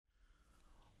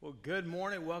Well, good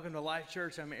morning. Welcome to Life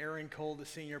Church. I'm Aaron Cole, the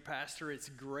senior pastor. It's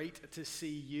great to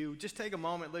see you. Just take a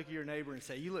moment, look at your neighbor and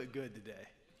say, "You look good today."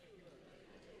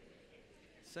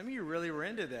 Some of you really were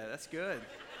into that. That's good.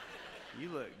 You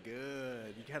look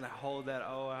good. You kind of hold that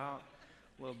O out.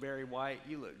 Little Barry White,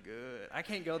 you look good. I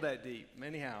can't go that deep.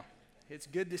 Anyhow, it's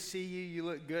good to see you. You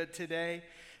look good today.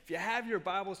 If you have your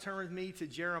Bibles, turn with me to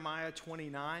Jeremiah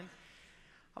 29.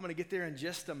 I'm going to get there in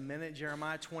just a minute,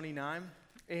 Jeremiah 29.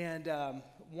 And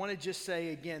want to just say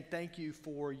again, thank you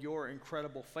for your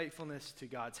incredible faithfulness to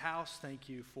God's house. Thank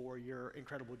you for your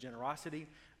incredible generosity.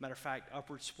 Matter of fact,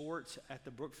 Upward Sports at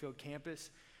the Brookfield campus,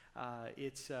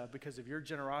 it's because of your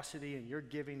generosity and your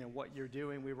giving and what you're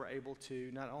doing, we were able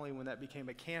to, not only when that became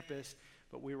a campus,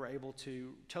 but we were able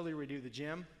to totally redo the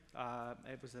gym.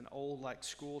 It was an old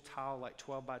school tile,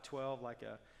 12 by 12, like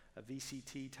a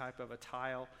VCT type of a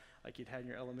tile, like you'd had in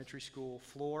your elementary school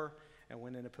floor, and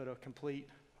went in to put a complete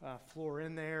floor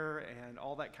in there and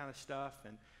all that kind of stuff.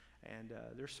 And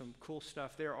there's some cool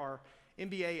stuff. There are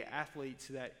NBA athletes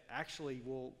that actually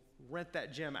will rent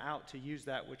that gym out to use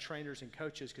that with trainers and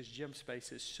coaches because gym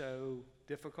space is so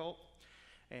difficult.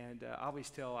 And I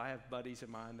always tell, I have buddies of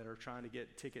mine that are trying to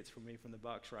get tickets for me from the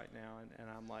Bucks right now. And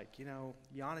I'm like,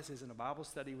 Giannis is in a Bible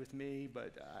study with me,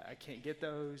 but I can't get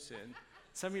those. And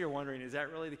some of you are wondering, is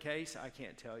that really the case? I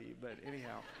can't tell you. But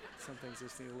anyhow, some things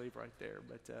just need to leave right there.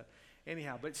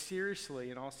 But seriously,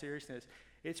 in all seriousness,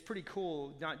 it's pretty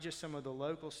cool, not just some of the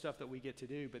local stuff that we get to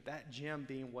do, but that gym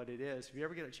being what it is. If you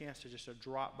ever get a chance to just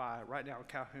drop by, right now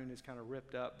Calhoun is kind of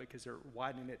ripped up because they're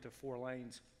widening it to 4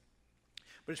 lanes.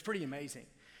 But it's pretty amazing.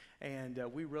 And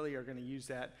we really are going to use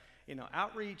that.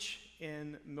 Outreach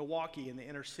in Milwaukee in the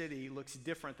inner city looks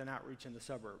different than outreach in the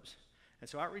suburbs. And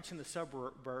so outreach in the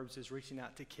suburbs is reaching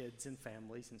out to kids and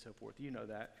families and so forth. You know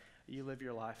that. You live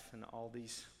your life in all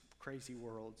these crazy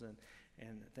worlds, and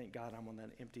thank God I'm on that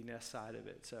empty nest side of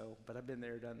it. But I've been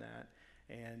there, done that.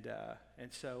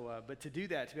 But to do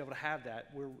that, to be able to have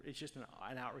that, it's just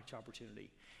an outreach opportunity.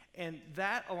 And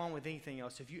that, along with anything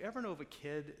else, if you ever know of a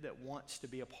kid that wants to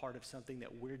be a part of something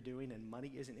that we're doing and money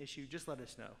is an issue, just let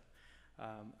us know.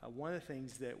 One of the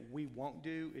things that we won't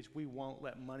do is we won't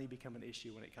let money become an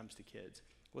issue when it comes to kids.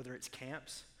 Whether it's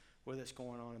camps, whether it's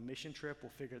going on a mission trip,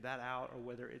 we'll figure that out, or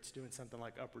whether it's doing something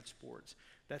like Upward Sports.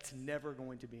 That's never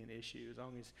going to be an issue.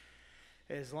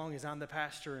 As long as I'm the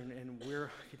pastor and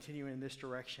we're continuing in this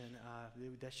direction,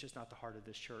 that's just not the heart of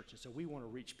this church. And so we want to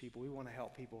reach people. We want to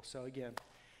help people. So again,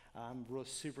 I'm really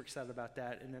super excited about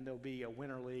that. And then there'll be a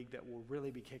winter league that will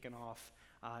really be kicking off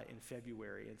in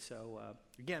February. And so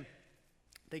again,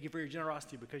 thank you for your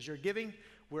generosity. Because you're giving,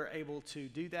 we're able to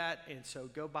do that. And so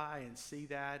go by and see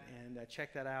that and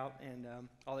check that out and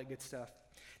all that good stuff.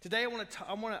 Today I want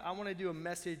to do a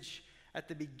message at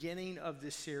the beginning of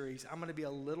this series. I'm going to be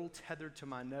a little tethered to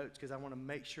my notes because I want to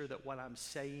make sure that what I'm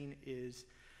saying is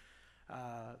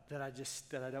that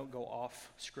I don't go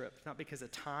off script. Not because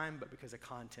of time, but because of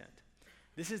content.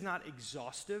 This is not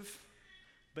exhaustive,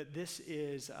 but this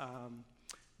is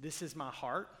my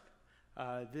heart.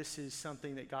 This is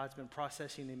something that God's been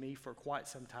processing in me for quite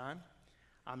some time.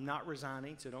 I'm not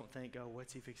resigning, so don't think, oh,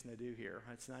 what's he fixing to do here?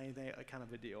 It's not anything kind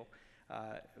of a deal.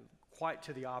 Quite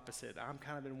to the opposite. I'm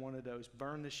kind of in one of those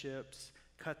burn the ships,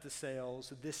 cut the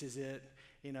sails, this is it,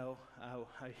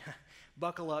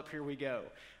 buckle up, here we go,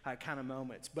 kind of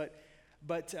moments.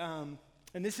 But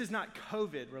and this is not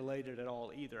COVID related at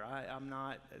all either. I'm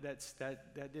not.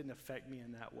 That didn't affect me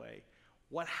in that way.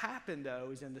 What happened,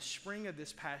 though, is in the spring of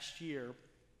this past year,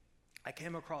 I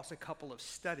came across a couple of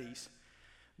studies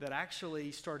that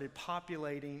actually started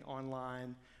populating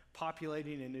online,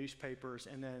 populating in newspapers,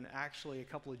 and then actually a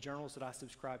couple of journals that I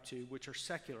subscribe to, which are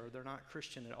secular. They're not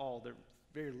Christian at all. They're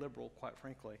very liberal, quite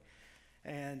frankly.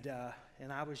 And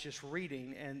I was just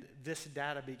reading, and this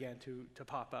data began to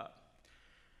pop up.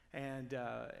 And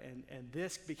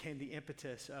this became the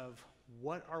impetus of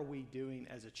what are we doing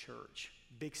as a church,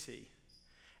 big C,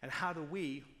 and how do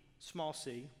we, small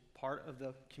c, part of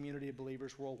the community of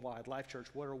believers worldwide, Life Church,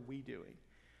 what are we doing?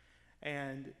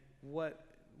 And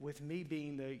with me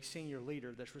being the senior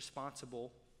leader that's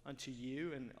responsible unto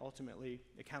you and ultimately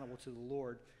accountable to the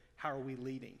Lord, how are we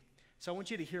leading? So I want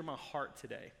you to hear my heart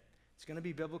today. It's going to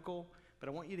be biblical, but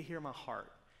I want you to hear my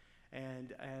heart.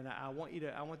 And I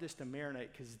want this to marinate,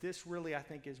 because this really, I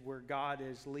think, is where God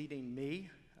is leading me.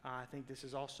 I think this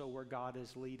is also where God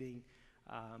is leading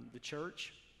the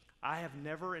church. I have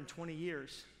never in 20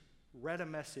 years read a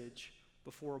message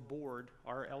before a board,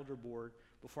 our elder board,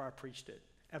 before I preached it,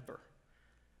 ever.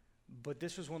 But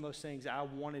this was one of those things I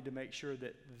wanted to make sure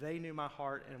that they knew my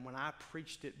heart, and when I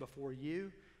preached it before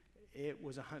you, they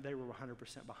were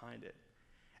 100% behind it.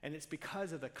 And it's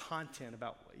because of the content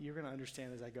about what you're going to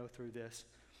understand as I go through this.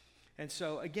 And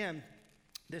so, again,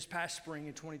 this past spring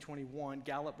in 2021,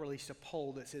 Gallup released a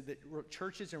poll that said that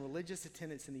churches and religious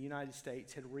attendance in the United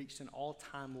States had reached an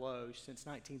all-time low since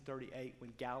 1938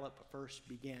 when Gallup first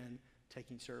began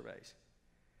taking surveys.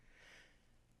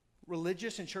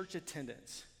 Religious and church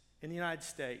attendance in the United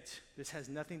States, this has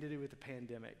nothing to do with the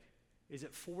pandemic, is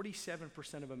that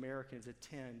 47% of Americans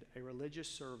attend a religious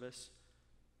service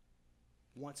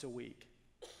once a week.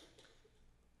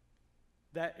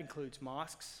 That includes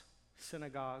mosques,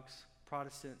 synagogues,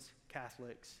 Protestants,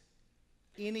 Catholics,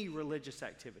 any religious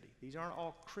activity. These aren't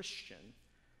all Christian.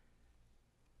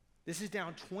 This is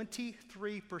down 23%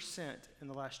 in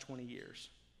the last 20 years.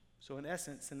 So in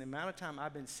essence, in the amount of time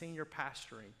I've been senior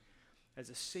pastoring as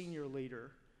a senior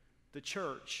leader, the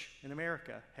church in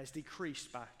America has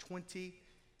decreased by 23%.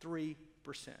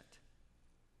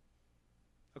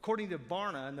 According to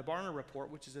Barna and the Barna Report,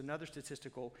 which is another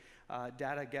statistical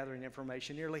data gathering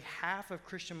information, nearly half of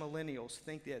Christian millennials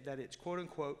think that it's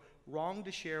quote-unquote wrong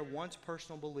to share one's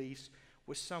personal beliefs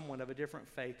with someone of a different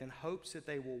faith in hopes that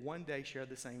they will one day share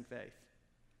the same faith.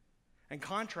 In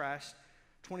contrast,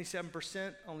 only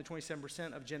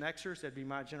 27% of Gen Xers, that'd be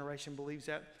my generation, believes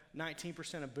that.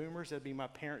 19% of boomers, that'd be my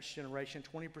parents' generation.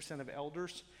 20% of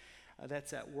elders,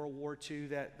 that's at World War II,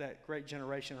 that great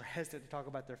generation, are hesitant to talk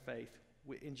about their faith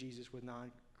in Jesus with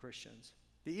non-Christians.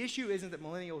 The issue isn't that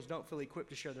millennials don't feel equipped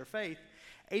to share their faith.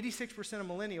 86% of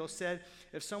millennials said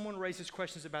if someone raises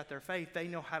questions about their faith, they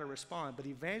know how to respond. But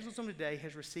evangelism today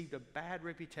has received a bad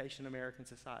reputation in American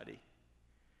society.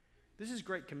 This is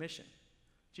Great Commission.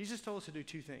 Jesus told us to do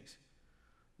two things.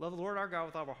 Love the Lord our God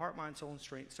with all of our heart, mind, soul, and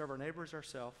strength. Serve our neighbor as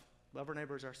ourselves. Love our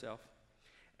neighbor as ourselves.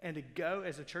 And to go,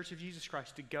 as a church of Jesus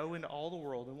Christ, to go into all the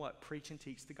world and what? Preach and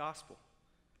teach the gospel.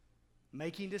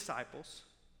 Making disciples,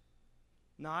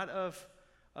 not of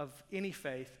any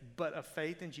faith, but of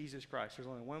faith in Jesus Christ. There's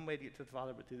only one way to get to the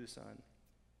Father but through the Son.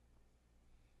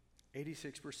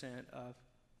 86% of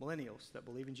millennials that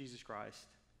believe in Jesus Christ.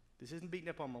 This isn't beating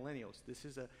up on millennials. This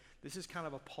is kind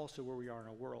of a pulse of where we are in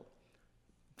our world.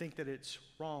 Think that it's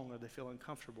wrong or they feel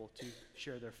uncomfortable to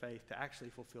share their faith, to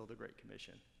actually fulfill the Great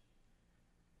Commission.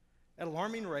 At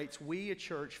alarming rates, we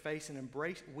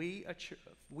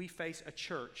face a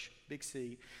church, big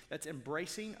C, that's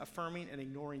embracing, affirming, and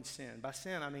ignoring sin. By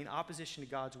sin, I mean opposition to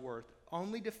God's word,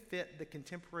 only to fit the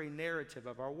contemporary narrative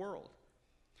of our world.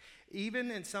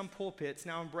 Even in some pulpits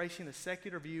now embracing a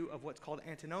secular view of what's called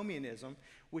antinomianism,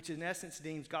 which in essence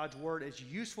deems God's word as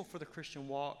useful for the Christian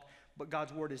walk, but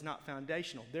God's word is not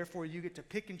foundational. Therefore, you get to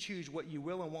pick and choose what you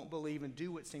will and won't believe and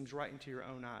do what seems right into your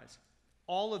own eyes.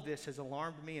 All of this has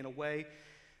alarmed me in a way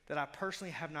that I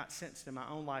personally have not sensed in my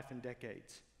own life in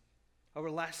decades. Over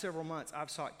the last several months, I've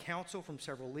sought counsel from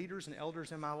several leaders and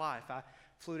elders in my life. I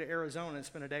flew to Arizona and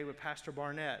spent a day with Pastor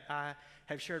Barnett. I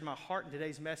have shared my heart in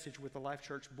today's message with the Life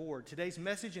Church board. Today's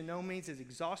message in no means is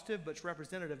exhaustive, but it's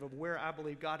representative of where I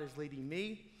believe God is leading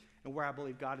me and where I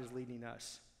believe God is leading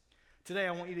us. Today,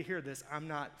 I want you to hear this. I'm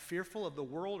not fearful of the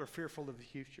world or fearful of the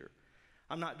future.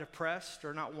 I'm not depressed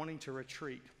or not wanting to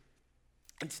retreat.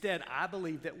 Instead, I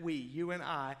believe that you and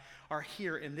I, are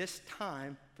here in this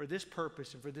time for this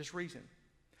purpose and for this reason.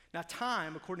 Now,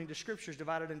 time, according to Scripture, is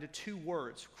divided into two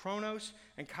words, chronos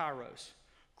and kairos.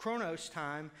 Chronos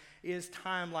time is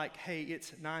time like, hey,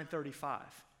 it's 9:35.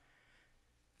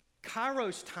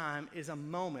 Kairos time is a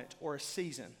moment or a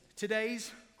season.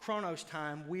 Today's chronos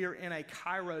time, we are in a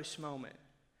kairos moment.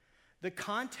 The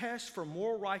contest for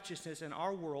moral righteousness in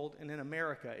our world and in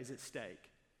America is at stake.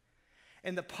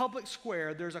 In the public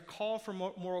square, there's a call for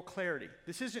moral clarity.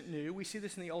 This isn't new. We see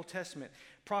this in the Old Testament.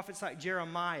 Prophets like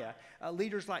Jeremiah,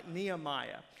 leaders like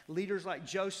Nehemiah, leaders like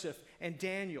Joseph and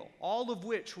Daniel, all of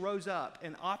which rose up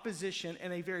in opposition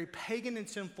in a very pagan and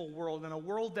sinful world, in a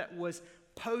world that was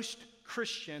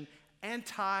post-Christian,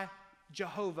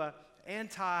 anti-Jehovah,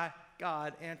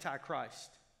 anti-God, anti-Christ.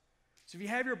 So if you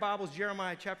have your Bibles,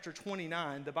 Jeremiah chapter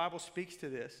 29, the Bible speaks to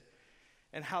this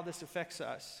and how this affects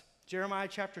us. Jeremiah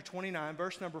chapter 29,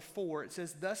 verse number 4, it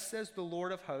says, "Thus says the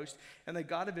Lord of hosts and the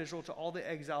God of Israel to all the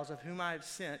exiles of whom I have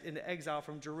sent into exile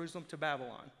from Jerusalem to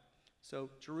Babylon." So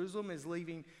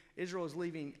Israel is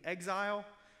leaving exile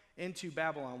into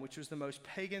Babylon, which was the most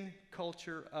pagan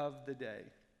culture of the day.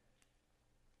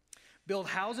 "Build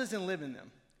houses and live in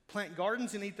them. Plant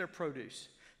gardens and eat their produce.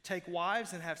 Take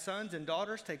wives and have sons and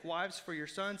daughters. Take wives for your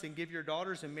sons and give your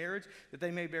daughters in marriage that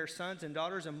they may bear sons and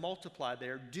daughters and multiply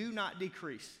there. Do not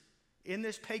decrease." In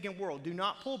this pagan world, do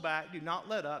not pull back, do not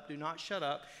let up, do not shut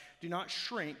up, do not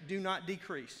shrink, do not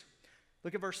decrease.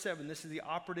 Look at verse 7. This is the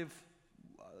operative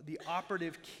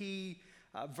key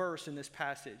verse in this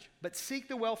passage. But seek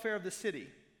the welfare of the city,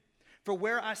 for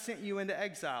where I sent you into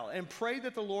exile, and pray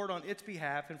that the Lord on its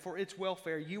behalf and for its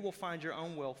welfare you will find your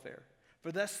own welfare.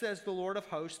 For thus says the Lord of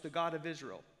hosts, the God of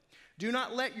Israel. Do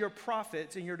not let your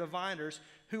prophets and your diviners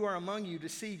who are among you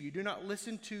deceive you. Do not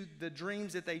listen to the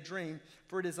dreams that they dream,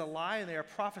 for it is a lie, and they are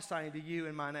prophesying to you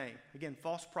in my name. Again,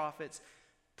 false prophets,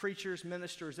 preachers,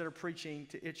 ministers that are preaching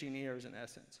to itching ears in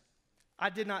essence. I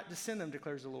did not descend them,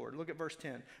 declares the Lord. Look at verse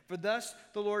 10. For thus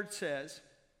the Lord says,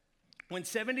 when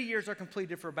 70 years are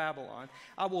completed for Babylon,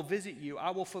 I will visit you.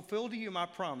 I will fulfill to you my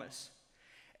promise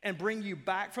and bring you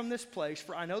back from this place.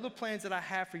 For I know the plans that I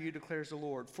have for you, declares the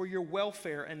Lord, for your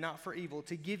welfare and not for evil,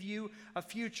 to give you a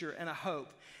future and a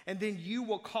hope. And then you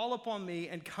will call upon me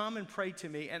and come and pray to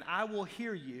me, and I will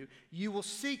hear you. You will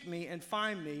seek me and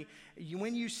find me.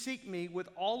 When you seek me with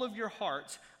all of your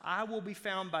hearts, I will be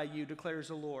found by you, declares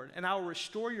the Lord. And I will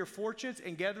restore your fortunes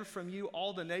and gather from you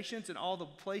all the nations and all the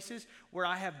places where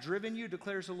I have driven you,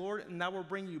 declares the Lord. And I will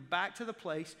bring you back to the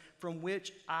place from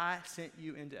which I sent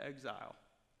you into exile.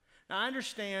 Now, I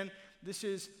understand this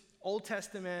is Old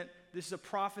Testament. This is a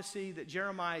prophecy that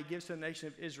Jeremiah gives to the nation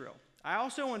of Israel. I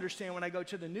also understand when I go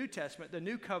to the New Testament, the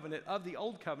new covenant of the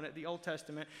Old Covenant, the Old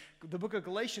Testament, the book of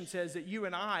Galatians says that you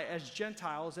and I, as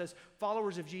Gentiles, as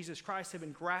followers of Jesus Christ, have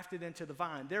been grafted into the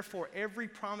vine. Therefore, every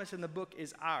promise in the book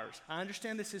is ours. I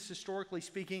understand this is historically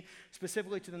speaking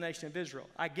specifically to the nation of Israel.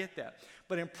 I get that.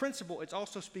 But in principle, it's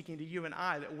also speaking to you and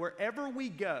I that wherever we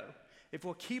go, if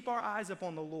we'll keep our eyes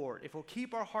upon the Lord, if we'll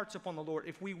keep our hearts upon the Lord,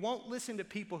 if we won't listen to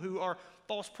people who are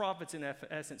false prophets in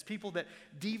essence, people that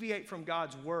deviate from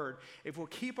God's word, if we'll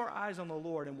keep our eyes on the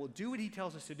Lord and we'll do what he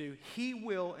tells us to do, he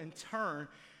will in turn,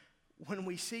 when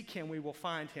we seek him, we will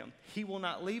find him. He will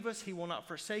not leave us. He will not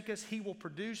forsake us. He will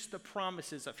produce the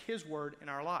promises of his word in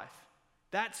our life.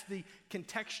 That's the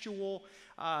contextual,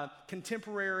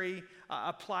 contemporary,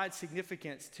 applied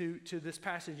significance to this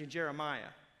passage in Jeremiah.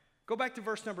 Go back to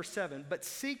verse number 7. But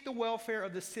seek the welfare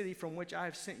of the city from which I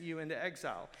have sent you into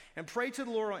exile, and pray to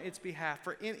the Lord on its behalf,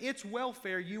 for in its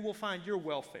welfare you will find your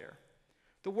welfare.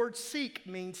 The word seek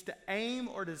means to aim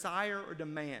or desire or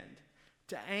demand.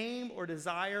 To aim or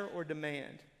desire or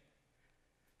demand.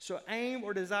 So aim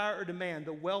or desire or demand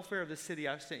the welfare of the city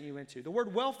I've sent you into. The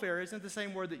word welfare isn't the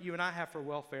same word that you and I have for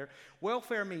welfare.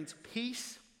 Welfare means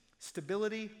peace,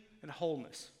 stability, and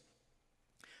wholeness.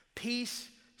 Peace,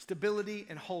 stability,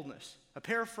 and wholeness. A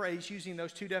paraphrase using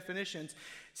those two definitions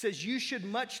says, you should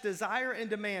much desire and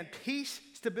demand peace,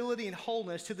 stability, and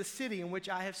wholeness to the city in which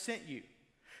I have sent you.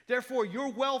 Therefore, your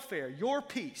welfare, your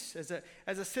peace as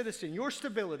a citizen, your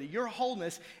stability, your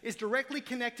wholeness is directly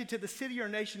connected to the city or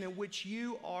nation in which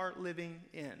you are living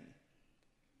in.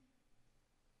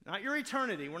 Not your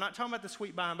eternity. We're not talking about the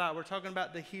sweet by and by. We're talking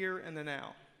about the here and the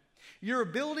now. Your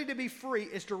ability to be free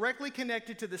is directly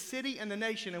connected to the city and the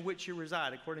nation in which you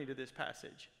reside, according to this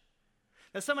passage.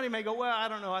 Now, somebody may go, well, I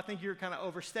don't know, I think you're kind of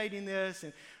overstating this,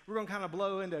 and we're going to kind of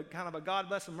blow into kind of a God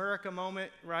bless America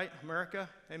moment, right? America,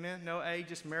 amen? No A,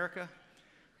 just America,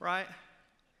 right?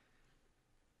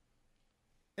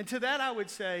 And to that I would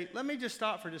say, let me just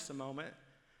stop for just a moment.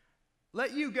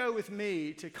 Let you go with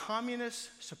me to communist,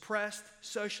 suppressed,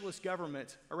 socialist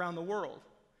governments around the world,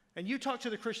 and you talk to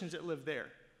the Christians that live there.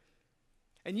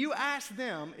 And you ask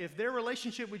them if their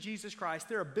relationship with Jesus Christ,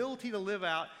 their ability to live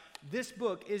out this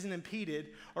book isn't impeded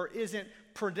or isn't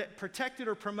protected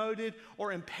or promoted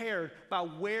or impaired by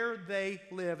where they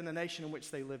live in the nation in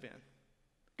which they live in.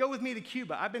 Go with me to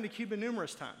Cuba. I've been to Cuba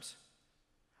numerous times.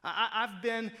 I've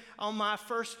been on my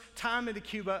first time into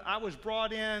Cuba. I was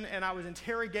brought in and I was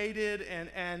interrogated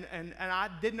and I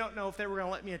did not know if they were going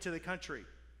to let me into the country.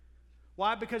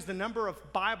 Why? Because the number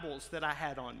of Bibles that I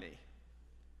had on me.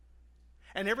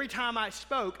 And every time I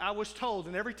spoke, I was told,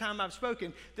 and every time I've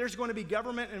spoken, there's going to be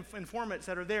government informants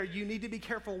that are there. You need to be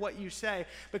careful what you say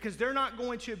because they're not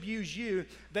going to abuse you.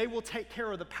 They will take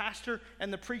care of the pastor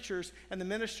and the preachers and the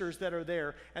ministers that are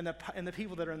there and the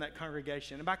people that are in that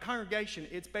congregation. And by congregation,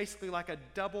 it's basically like a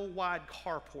double-wide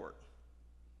carport.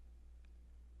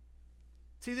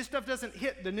 See, this stuff doesn't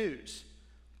hit the news.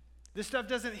 This stuff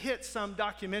doesn't hit some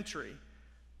documentary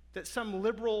that some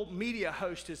liberal media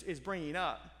host is bringing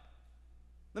up.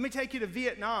 Let me take you to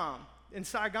Vietnam, in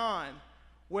Saigon,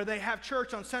 where they have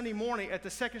church on Sunday morning at the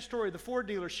second story of the Ford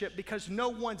dealership because no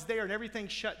one's there and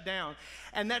everything's shut down.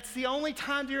 And that's the only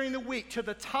time during the week, to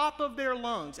the top of their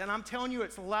lungs, and I'm telling you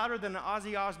it's louder than an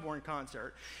Ozzy Osbourne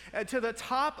concert, to the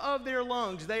top of their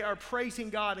lungs, they are praising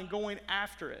God and going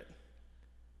after it.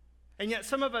 And yet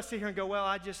some of us sit here and go, well,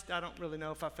 I don't really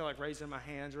know if I feel like raising my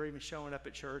hands or even showing up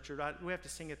at church, or do we have to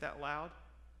sing it that loud?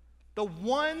 The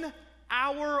 1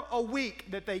 hour a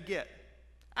week that they get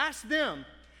Ask them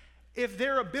if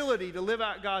their ability to live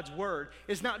out God's word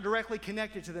is not directly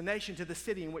connected to the nation, to the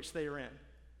city in which they are in.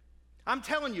 I'm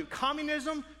telling you,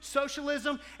 communism,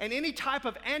 socialism, and any type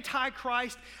of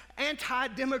anti-Christ,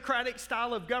 anti-democratic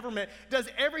style of government does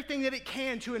everything that it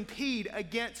can to impede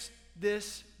against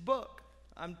this book.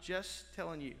 I'm just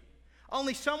telling you.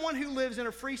 Only someone who lives in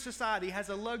a free society has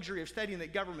the luxury of stating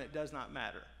that government does not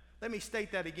matter. Let me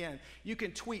state that again. You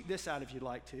can tweet this out if you'd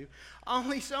like to.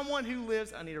 Only someone who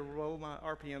lives, I need to roll my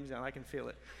RPMs down, I can feel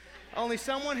it. Only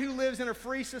someone who lives in a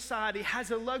free society has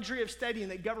the luxury of stating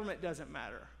that government doesn't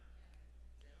matter.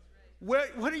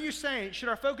 What are you saying? Should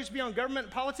our focus be on government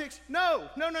and politics? No.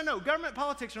 Government and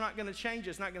politics are not going to change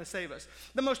us, not going to save us.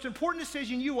 The most important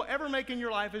decision you will ever make in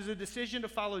your life is a decision to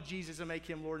follow Jesus and make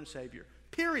him Lord and Savior.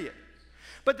 Period.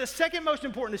 But the second most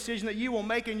important decision that you will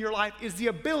make in your life is the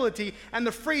ability and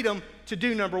the freedom to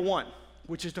do number one,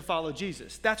 which is to follow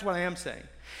Jesus. That's what I am saying.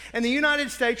 In the United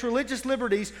States, religious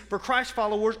liberties for Christ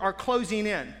followers are closing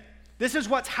in. This is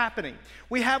what's happening.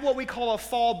 We have what we call a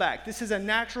fallback. This is a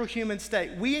natural human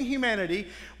state. We in humanity,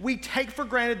 we take for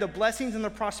granted the blessings and the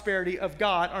prosperity of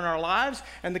God on our lives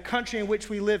and the country in which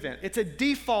we live in. It's a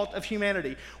default of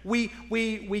humanity. We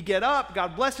get up,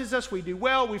 God blesses us, we do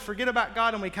well, we forget about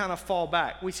God, and we kind of fall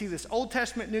back. We see this Old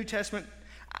Testament, New Testament.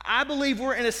 I believe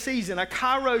we're in a season, a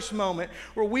kairos moment,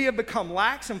 where we have become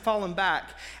lax and fallen back,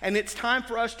 and it's time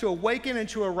for us to awaken and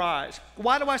to arise.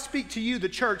 Why do I speak to you, the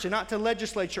church, and not to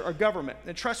legislature or government?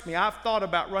 And trust me, I've thought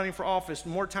about running for office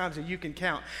more times than you can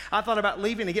count. I thought about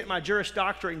leaving to get my Juris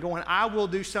Doctorate and going, I will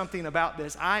do something about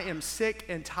this. I am sick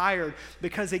and tired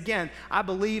because, again, I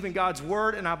believe in God's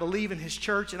word, and I believe in his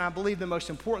church, and I believe the most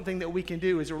important thing that we can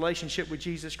do is a relationship with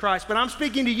Jesus Christ. But I'm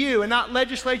speaking to you and not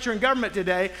legislature and government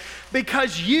today,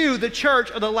 because you, the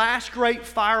church, are the last great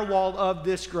firewall of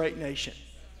this great nation.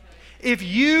 If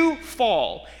you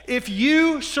fall, if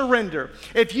you surrender,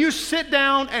 if you sit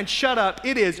down and shut up,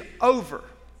 it is over.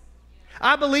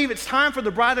 I believe it's time for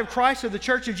the bride of Christ, of the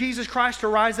church of Jesus Christ, to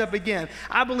rise up again.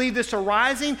 I believe this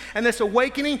arising and this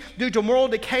awakening due to moral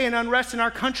decay and unrest in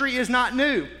our country is not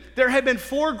new. There have been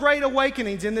 4 great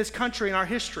awakenings in this country in our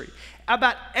history.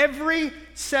 About every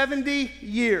 70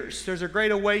 years, there's a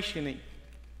great awakening.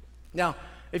 Now,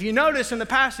 if you notice in the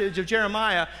passage of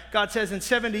Jeremiah, God says, in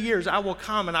 70 years, I will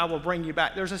come and I will bring you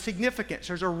back. There's a significance.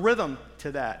 There's a rhythm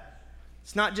to that.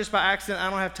 It's not just by accident. I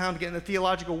don't have time to get into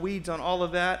theological weeds on all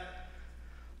of that.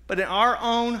 But in our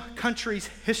own country's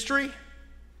history,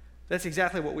 that's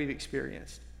exactly what we've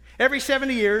experienced. Every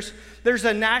 70 years, there's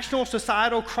a national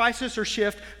societal crisis or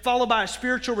shift followed by a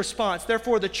spiritual response.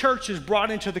 Therefore, the church is brought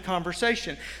into the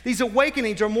conversation. These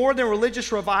awakenings are more than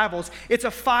religious revivals. It's a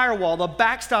firewall, the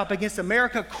backstop against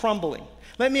America crumbling.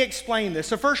 Let me explain this.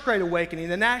 The first great awakening,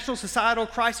 the national societal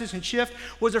crisis and shift,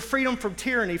 was a freedom from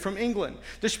tyranny from England.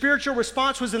 The spiritual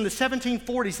response was in the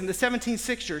 1740s and the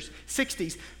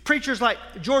 1760s. Preachers like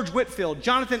George Whitefield,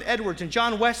 Jonathan Edwards, and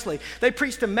John Wesley, they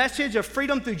preached a message of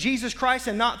freedom through Jesus Christ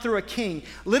and not through a king.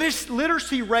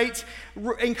 Literacy rates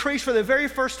increased for the very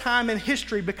first time in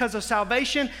history because of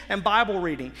salvation and Bible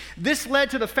reading. This led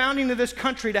to the founding of this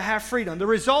country to have freedom. The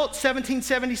result,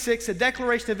 1776, the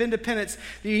Declaration of Independence,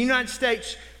 the United States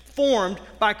formed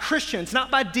by Christians,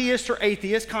 not by deists or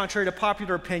atheists, contrary to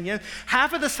popular opinion.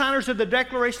 Half of the signers of the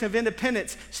Declaration of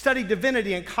Independence studied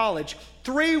divinity in college.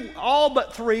 All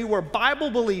but three were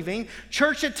Bible-believing,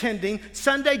 church-attending,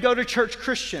 Sunday go-to-church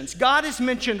Christians. God is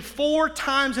mentioned 4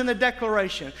 times in the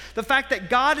Declaration. The fact that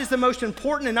God is the most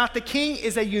important and not the king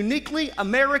is a uniquely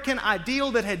American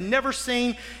ideal that had never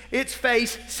seen its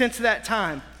face since that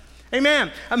time.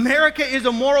 Amen. America is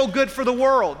a moral good for the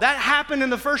world. That happened in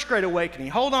the first Great Awakening.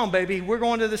 Hold on, baby. We're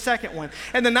going to the second one.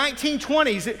 In the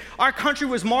 1920s, our country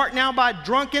was marked now by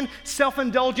drunken,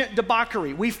 self-indulgent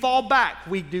debauchery. We fall back.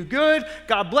 We do good.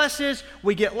 God blesses.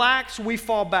 We get lax. We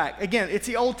fall back. Again, it's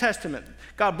the Old Testament.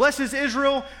 God blesses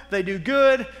Israel, they do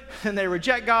good, and they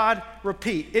reject God,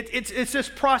 repeat. It's this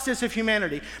process of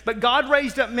humanity. But God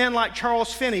raised up men like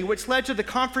Charles Finney, which led to the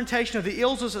confrontation of the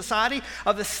ills of society,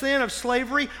 of the sin of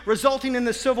slavery, resulting in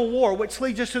the Civil War, which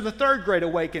leads us to the third Great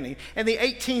Awakening in the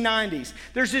 1890s.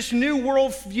 There's this new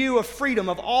world view of freedom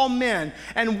of all men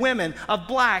and women, of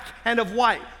black and of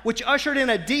white, which ushered in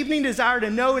a deepening desire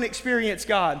to know and experience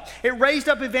God. It raised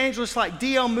up evangelists like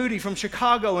D.L. Moody from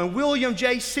Chicago and William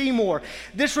J. Seymour.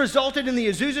 This resulted in the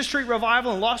Azusa Street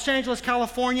Revival in Los Angeles,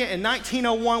 California in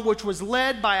 1901, which was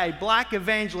led by a black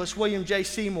evangelist, William J.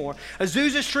 Seymour.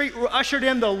 Azusa Street ushered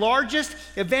in the largest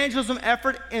evangelism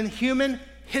effort in human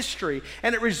history,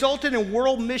 and it resulted in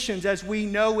world missions as we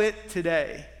know it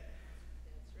today.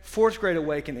 Fourth Great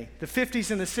Awakening, the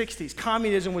 50s and the 60s,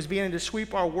 communism was beginning to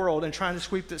sweep our world and trying to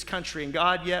sweep this country, and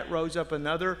God yet rose up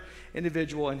another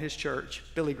individual in his church,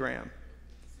 Billy Graham.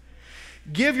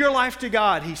 Give your life to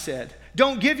God, he said.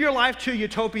 Don't give your life to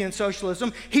utopian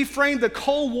socialism. He framed the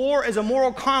Cold War as a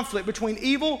moral conflict between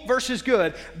evil versus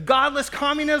good, godless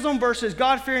communism versus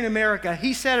God-fearing America.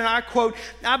 He said, and I quote,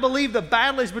 I believe the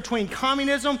battle is between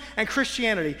communism and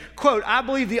Christianity. Quote, I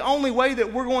believe the only way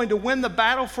that we're going to win the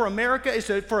battle for America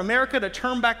is for America to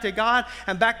turn back to God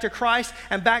and back to Christ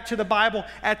and back to the Bible.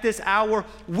 At this hour,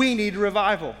 we need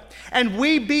revival. And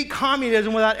we beat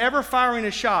communism without ever firing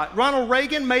a shot. Ronald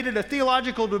Reagan made it a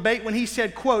theological debate when he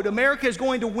said, quote, America is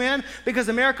going to win because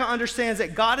America understands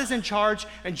that God is in charge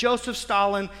and Joseph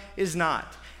Stalin is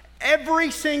not.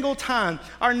 Every single time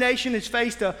our nation has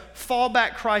faced a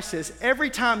fallback crisis,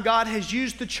 every time God has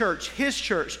used the church, his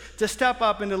church, to step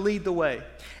up and to lead the way.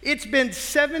 It's been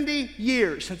 70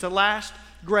 years since the last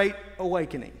Great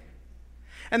Awakening.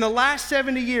 And the last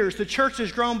 70 years, the church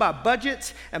has grown by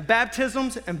budgets and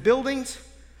baptisms and buildings,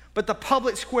 but the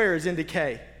public square is in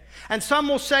decay. And some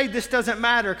will say this doesn't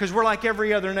matter because we're like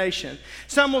every other nation.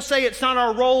 Some will say it's not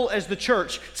our role as the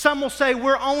church. Some will say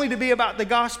we're only to be about the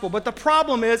gospel. But the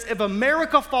problem is, if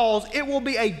America falls, it will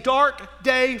be a dark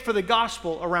day for the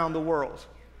gospel around the world.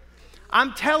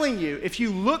 I'm telling you, if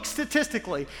you look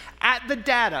statistically at the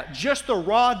data, just the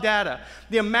raw data,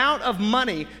 the amount of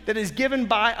money that is given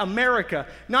by America,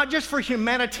 not just for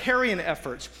humanitarian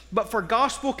efforts, but for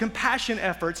gospel compassion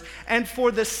efforts and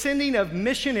for the sending of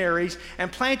missionaries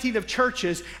and planting of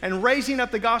churches and raising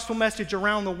up the gospel message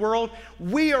around the world,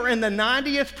 we are in the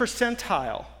 90th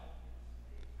percentile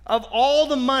of all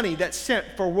the money that's sent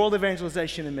for world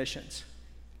evangelization and missions.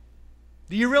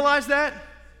 Do you realize that?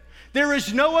 There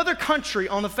is no other country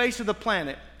on the face of the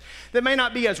planet that may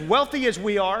not be as wealthy as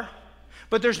we are,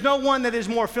 but there's no one that is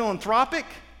more philanthropic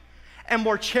and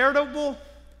more charitable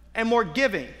and more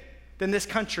giving than this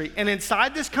country. And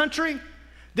inside this country,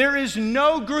 there is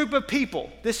no group of people,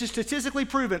 this is statistically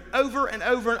proven over and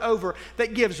over and over,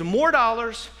 that gives more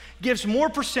dollars, gives more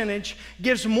percentage,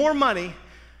 gives more money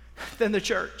than the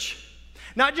church.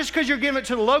 Not just because you're giving it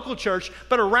to the local church,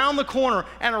 but around the corner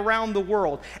and around the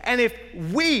world. And if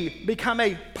we become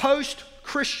a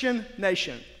post-Christian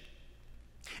nation,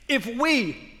 if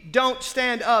we don't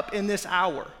stand up in this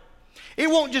hour, it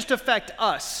won't just affect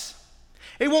us.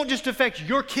 It won't just affect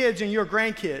your kids and your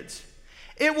grandkids.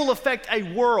 It will affect a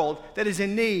world that is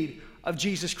in need of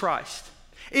Jesus Christ.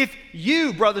 If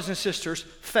you, brothers and sisters,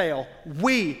 fail,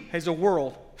 we as a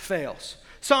world fails.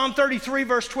 Psalm 33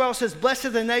 verse 12 says, blessed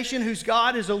is the nation whose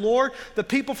God is the Lord, the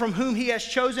people from whom he has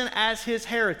chosen as his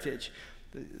heritage.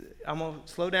 I'm going to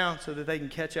slow down so that they can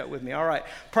catch up with me. All right.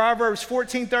 Proverbs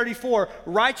 14:34,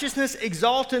 righteousness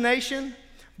exalts a nation,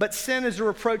 but sin is a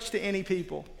reproach to any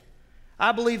people.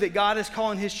 I believe that God is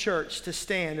calling his church to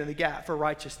stand in the gap for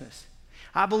righteousness.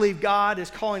 I believe God is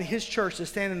calling his church to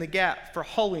stand in the gap for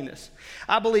holiness.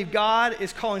 I believe God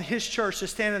is calling his church to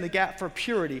stand in the gap for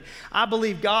purity. I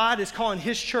believe God is calling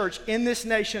his church in this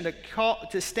nation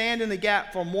to stand in the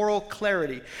gap for moral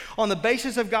clarity. On the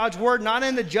basis of God's word, not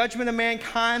in the judgment of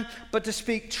mankind, but to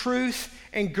speak truth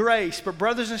and grace. But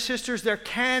brothers and sisters, there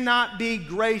cannot be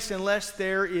grace unless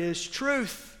there is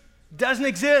truth. It doesn't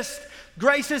exist.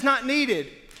 Grace is not needed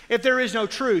if there is no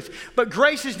truth. But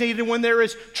grace is needed when there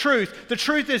is truth. The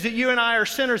truth is that you and I are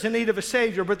sinners in need of a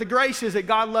Savior, but the grace is that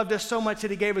God loved us so much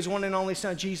that he gave his one and only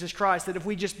Son, Jesus Christ, that if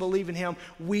we just believe in him,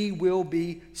 we will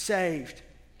be saved.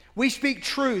 We speak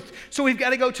truth, so we've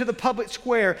got to go to the public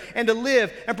square and to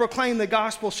live and proclaim the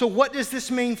gospel. So what does this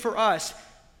mean for us?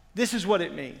 This is what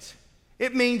it means.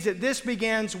 It means that this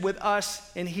begins with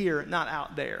us in here, not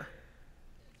out there.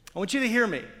 I want you to hear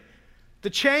me. The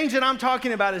change that I'm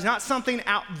talking about is not something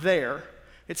out there.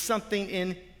 It's something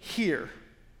in here.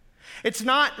 It's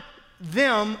not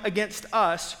them against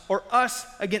us or us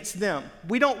against them.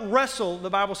 We don't wrestle,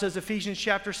 the Bible says, Ephesians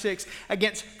chapter 6,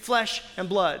 against flesh and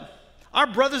blood. Our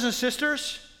brothers and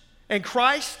sisters in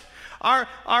Christ,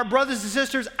 our brothers and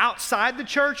sisters outside the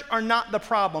church are not the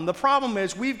problem. The problem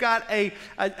is we've got an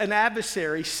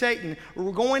adversary, Satan,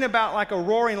 going about like a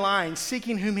roaring lion,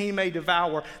 seeking whom he may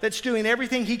devour, that's doing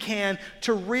everything he can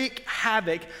to wreak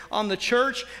havoc on the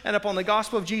church and upon the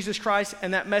gospel of Jesus Christ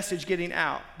and that message getting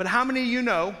out. But how many of you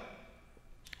know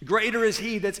greater is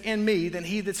he that's in me than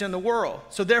he that's in the world?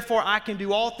 So therefore I can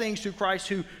do all things through Christ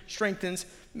who strengthens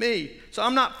me. So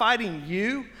I'm not fighting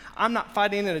you. I'm not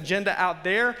fighting an agenda out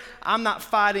there. I'm not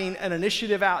fighting an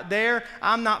initiative out there.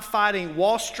 I'm not fighting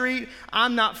Wall Street.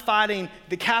 I'm not fighting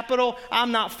the Capitol.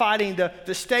 I'm not fighting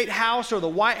the State House or the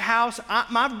White House.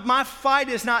 My fight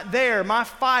is not there. My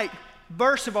fight,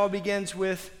 first of all, begins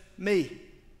with me.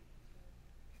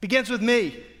 Begins with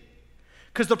me.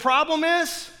 Because the problem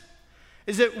is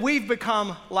that we've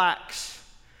become lax.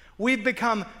 We've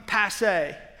become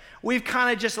passé. We've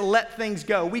kind of just let things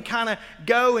go. We kind of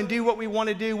go and do what we want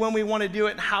to do, when we want to do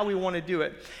it, and how we want to do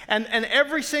it. And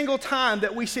every single time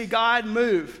that we see God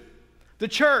move, the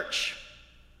church,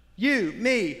 you,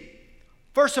 me,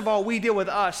 first of all, we deal with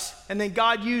us, and then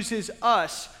God uses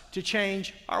us to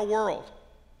change our world.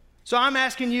 So I'm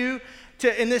asking you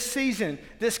to, in this season,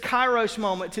 this Kairos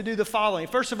moment, to do the following.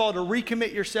 First of all, to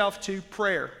recommit yourself to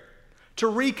prayer. To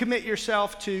recommit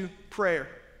yourself to prayer.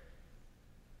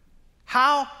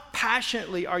 How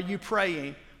passionately are you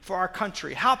praying for our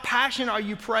country? How passionate are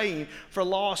you praying for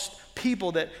lost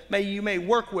people that you may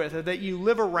work with, or that you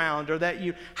live around, or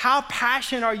how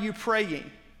passionate are you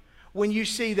praying when you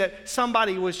see that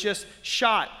somebody was just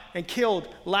shot and killed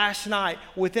last night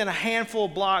within a handful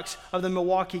of blocks of the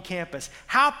Milwaukee campus?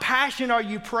 How passionate are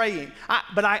you praying?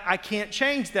 I can't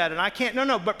change that, and I can't,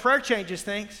 but prayer changes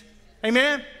things.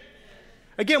 Amen?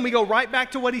 Again, we go right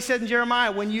back to what he said in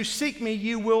Jeremiah, when you seek me,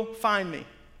 you will find me.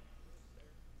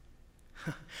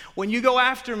 When you go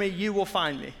after me, you will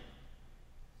find me.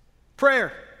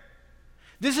 Prayer.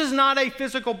 This is not a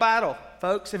physical battle,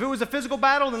 folks. If it was a physical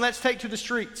battle, then let's take to the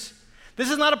streets.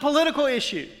 This is not a political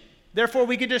issue. Therefore,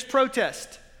 we could just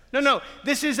protest. No.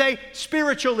 This is a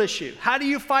spiritual issue. How do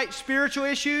you fight spiritual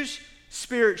issues?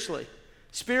 Spiritually.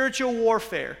 Spiritual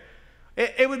warfare.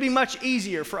 It would be much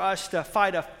easier for us to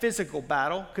fight a physical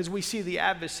battle because we see the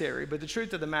adversary. But the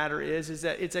truth of the matter is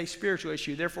that it's a spiritual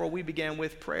issue. Therefore, we begin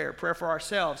with prayer. Prayer for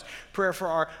ourselves. Prayer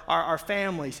for our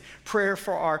families. Prayer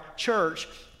for our church.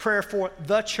 Prayer for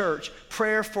the church,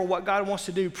 prayer for what God wants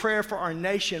to do, prayer for our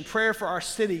nation, prayer for our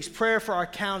cities, prayer for our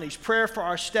counties, prayer for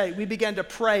our state. We began to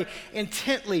pray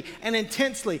intently and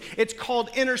intensely. It's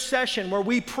called intercession, where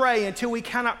we pray until we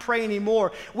cannot pray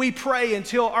anymore. We pray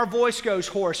until our voice goes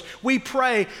hoarse. We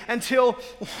pray until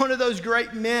one of those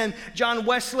great men, John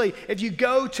Wesley, if you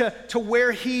go to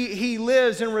where he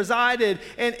lives and resided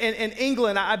in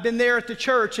England, I've been there at the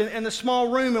church, and the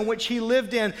small room in which he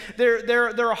lived in,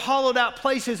 there are hollowed out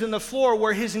places in the floor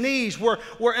where his knees were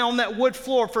on that wood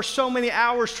floor for so many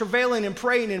hours, travailing and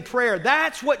praying in prayer.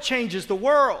 That's what changes the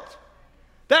world.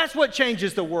 That's what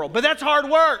changes the world. But that's hard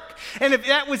work. And if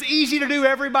that was easy to do,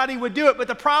 everybody would do it. But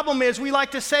the problem is, we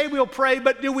like to say we'll pray,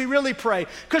 but do we really pray?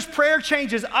 Because prayer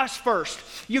changes us first.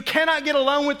 You cannot get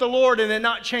alone with the Lord and it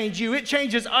not change you. It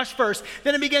changes us first.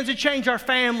 Then it begins to change our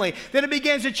family. Then it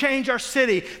begins to change our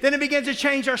city. Then it begins to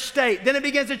change our state. Then it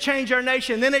begins to change our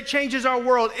nation. Then it changes our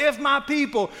world. If my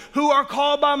people who are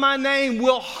called by my name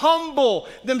will humble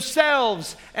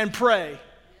themselves and pray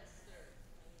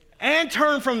and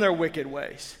turn from their wicked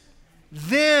ways,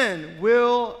 then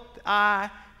will I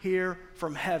hear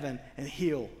from heaven and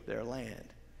heal their land.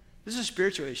 This is a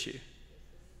spiritual issue.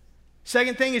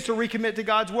 Second thing is to recommit to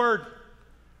God's word.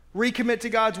 Recommit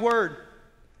to God's word.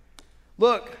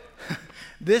 Look,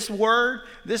 this word,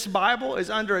 this Bible is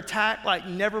under attack like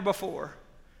never before.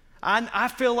 I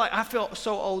feel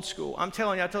so old school. I'm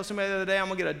telling you, I told somebody the other day, I'm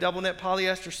going to get a double knit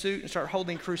polyester suit and start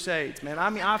holding crusades, man.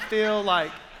 I feel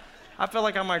like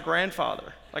I'm my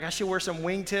grandfather. Like I should wear some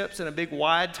wingtips and a big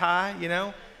wide tie,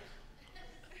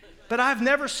 But I've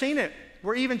never seen it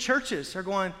where even churches are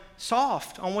going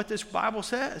soft on what this Bible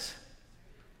says.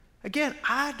 Again,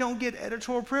 I don't get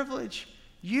editorial privilege.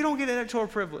 You don't get editorial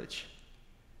privilege.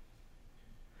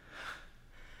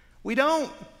 We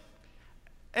don't.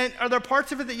 And are there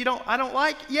parts of it that I don't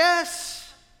like?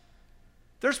 Yes.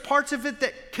 There's parts of it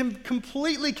that can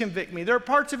completely convict me. There are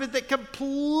parts of it that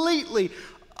completely,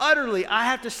 utterly, I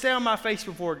have to stay on my face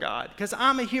before God because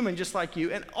I'm a human just like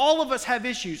you. And all of us have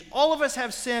issues. All of us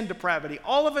have sin, depravity.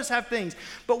 All of us have things.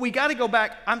 But we got to go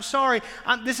back. I'm sorry.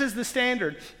 This is the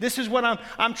standard. This is what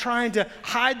I'm trying to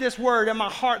hide this word in my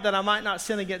heart that I might not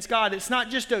sin against God. It's not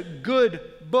just a good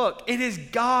book. It is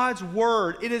God's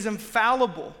word. It is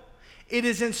infallible. It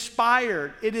is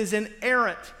inspired. It is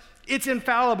inerrant. It's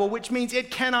infallible, which means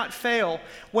it cannot fail.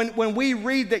 When we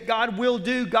read that God will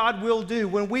do, God will do.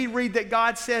 When we read that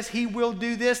God says he will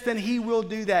do this, then he will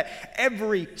do that.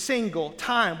 Every single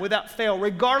time without fail,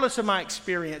 regardless of my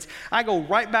experience, I go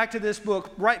right back to this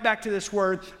book, right back to this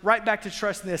word, right back to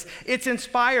trusting this. It's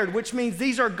inspired, which means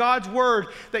these are God's word,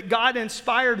 that God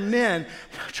inspired men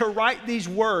to write these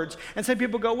words. And some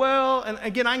people go, well, and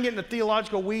again, I can get into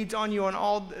theological weeds on you and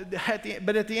all,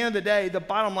 but at the end of the day, the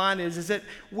bottom line is that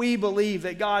we believe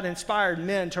that God inspired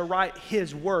men to write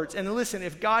his words. And listen,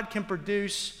 if God can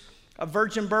produce a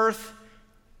virgin birth,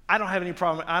 I don't have any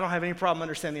problem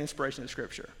understanding the inspiration of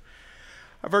Scripture.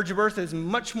 A virgin birth is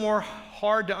much more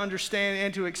hard to understand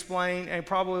and to explain, and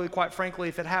probably, quite frankly,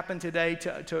 if it happened today,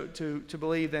 to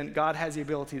believe, then God has the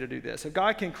ability to do this. If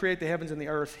God can create the heavens and the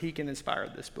earth, he can inspire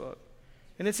this book.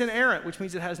 And it's inerrant, which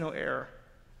means it has no error.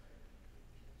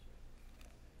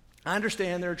 I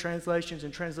understand there are translations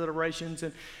and transliterations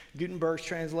and Gutenberg's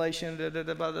translation, and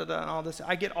all this.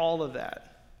 I get all of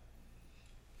that.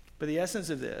 But the essence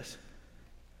of this,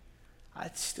 I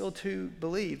still too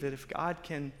believe that if God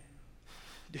can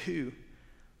do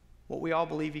what we all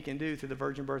believe he can do through the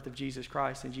virgin birth of Jesus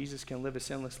Christ, and Jesus can live a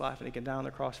sinless life and he can die on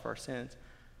the cross for our sins,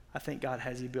 I think God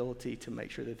has the ability to make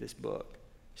sure that this book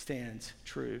stands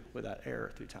true without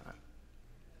error through time.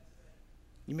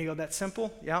 You may go, that's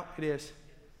simple? Yeah, it is.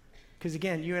 Because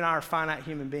again, you and I are finite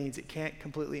human beings that can't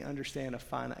completely understand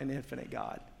an infinite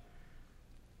God.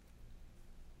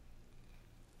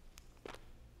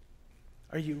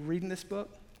 Are you reading this book?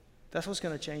 That's what's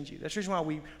going to change you. That's the reason why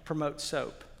we promote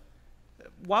SOAP.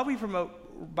 Why we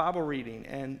promote Bible reading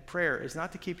and prayer is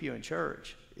not to keep you in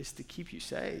church. It's to keep you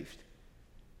saved.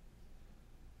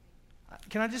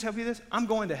 Can I just help you with this? I'm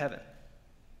going to heaven.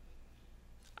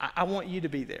 I want you to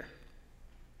be there.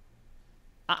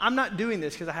 I'm not doing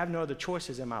this because I have no other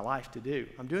choices in my life to do.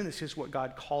 I'm doing this because it's what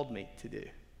God called me to do.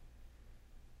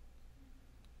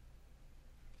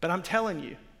 But I'm telling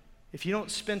you, if you don't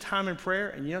spend time in prayer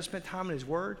and you don't spend time in his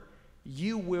word,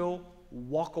 you will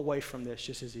walk away from this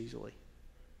just as easily.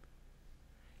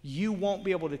 You won't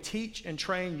be able to teach and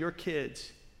train your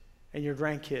kids and your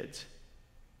grandkids.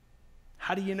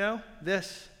 How do you know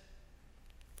this?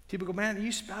 People go, man,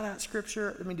 you spout out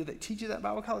scripture. I mean, did they teach you that at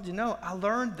Bible college? No, I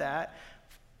learned that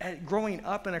growing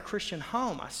up in a Christian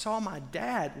home. I saw my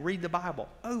dad read the Bible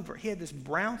over. He had this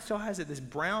brown, still has it, this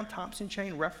brown Thompson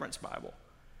Chain Reference Bible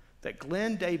that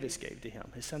Glenn Davis gave to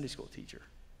him, his Sunday school teacher.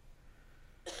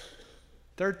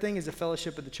 Third thing is the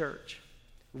fellowship of the church.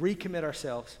 Recommit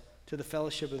ourselves to the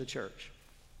fellowship of the church.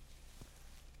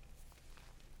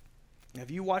 Now,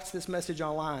 if you watch this message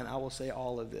online, I will say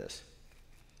all of this.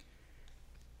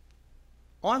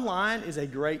 Online is a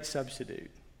great substitute.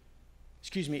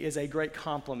 Is a great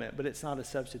complement, but it's not a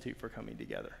substitute for coming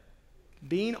together.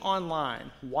 Being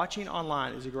online, watching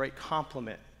online is a great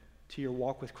complement to your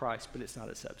walk with Christ, but it's not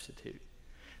a substitute.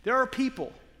 There are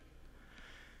people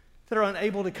that are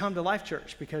unable to come to Life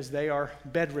Church because they are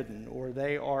bedridden or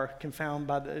they are confounded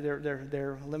by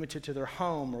they're limited to their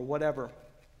home or whatever.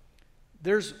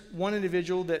 There's one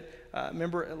individual that,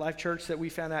 member at Life Church that we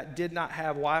found out did not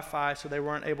have Wi-Fi, so they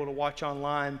weren't able to watch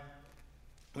online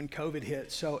when COVID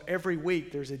hit. So every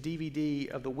week there's a DVD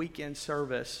of the weekend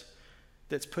service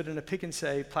that's put in a Pick and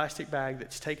Save plastic bag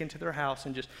that's taken to their house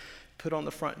and just put on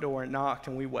the front door and knocked,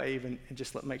 and we wave and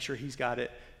just make sure he's got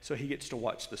it so he gets to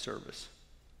watch the service.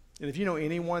 And if you know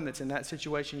anyone that's in that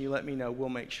situation, you let me know. We'll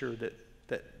make sure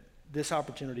that this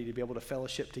opportunity to be able to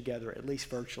fellowship together, at least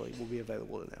virtually, will be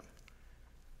available to them.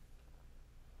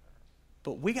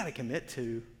 But we got to commit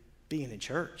to being in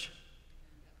church.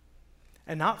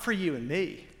 And not for you and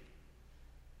me.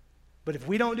 But if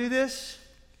we don't do this,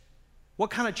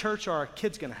 what kind of church are our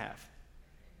kids going to have?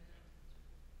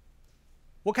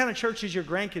 What kind of church is your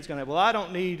grandkids going to have? Well, I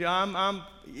don't need,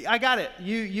 I got it.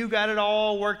 You got it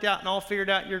all worked out and all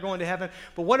figured out. You're going to heaven.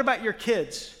 But what about your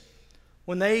kids?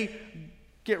 When they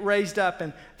get raised up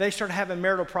and they start having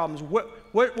marital problems,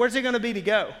 where's it going to be to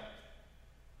go?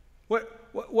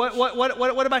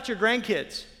 What about your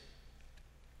grandkids?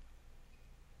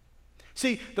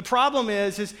 See, the problem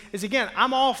is again,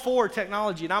 I'm all for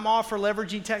technology, and I'm all for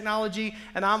leveraging technology,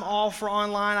 and I'm all for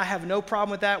online. I have no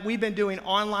problem with that. We've been doing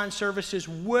online services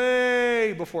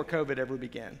way before COVID ever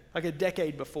began, like a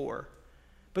decade before.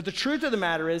 But the truth of the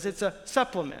matter is it's a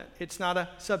supplement. It's not a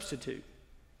substitute.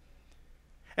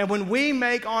 And when we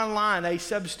make online a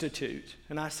substitute,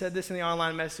 and I said this in the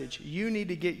online message, you need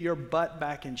to get your butt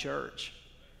back in church.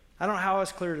 I don't know how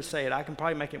else clear to say it. I can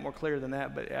probably make it more clear than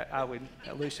that, but I would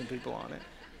loosen people on it.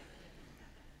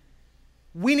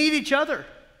 We need each other.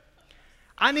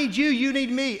 I need you, you need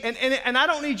me. And I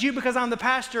don't need you because I'm the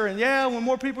pastor and when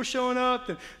more people are showing up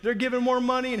and they're giving more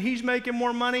money and he's making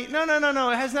more money. No.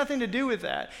 It has nothing to do with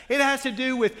that. It has to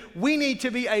do with we need to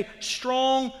be a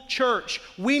strong church.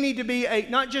 We need to be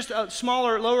not just a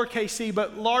smaller, lowercase c,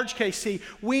 but large case c.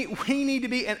 We need to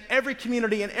be in every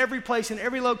community, in every place, in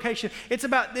every location. It's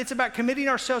about committing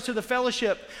ourselves to the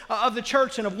fellowship of the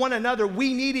church and of one another.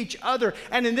 We need each other.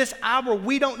 And in this hour,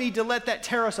 we don't need to let that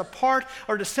tear us apart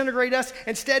or disintegrate us.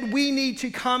 Instead, we need to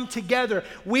come together.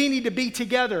 We need to be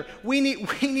together. We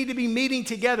need to be meeting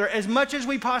together as much as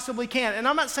we possibly can. And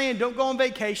I'm not saying don't go on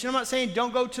vacation. I'm not saying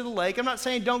don't go to the lake. I'm not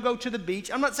saying don't go to the beach.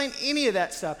 I'm not saying any of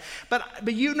that stuff.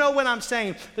 But you know what I'm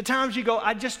saying. The times you go,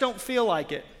 I just don't feel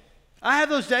like it. I have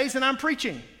those days and I'm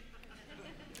preaching.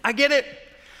 I get it.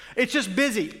 It's just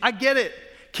busy. I get it.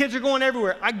 Kids are going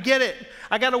everywhere. I get it.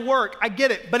 I got to work. I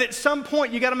get it. But at some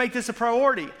point, you got to make this a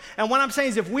priority. And what I'm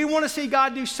saying is if we want to see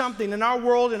God do something in our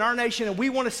world, in our nation, and we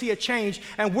want to see a change,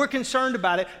 and we're concerned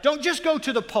about it, don't just go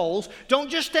to the polls. Don't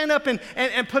just stand up and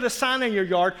put a sign in your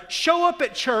yard. Show up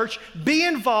at church. Be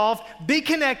involved. Be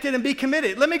connected, and be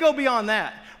committed. Let me go beyond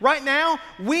that. Right now,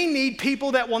 we need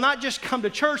people that will not just come to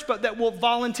church, but that will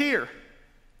volunteer.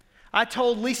 I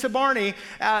told Lisa Barney,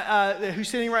 who's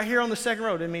sitting right here on the second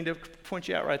row, didn't mean to point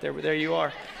you out right there, but there you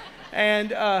are.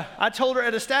 And I told her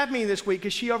at a staff meeting this week,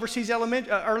 because she oversees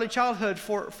early childhood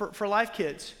for Life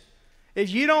Kids. If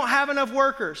you don't have enough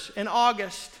workers in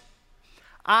August,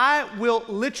 I will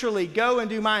literally go and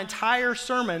do my entire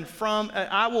sermon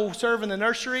I will serve in the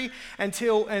nursery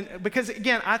because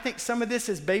again, I think some of this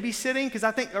is babysitting, because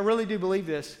I really do believe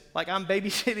this, like I'm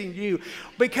babysitting you,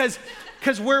 because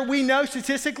where we know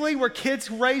statistically where kids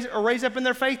raise up in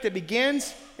their faith, that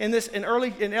begins in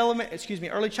early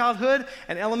childhood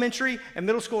and elementary and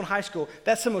middle school and high school.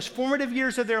 That's the most formative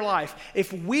years of their life.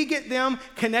 If we get them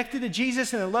connected to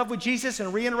Jesus and in love with Jesus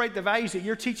and reiterate the values that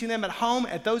you're teaching them at home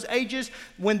at those ages,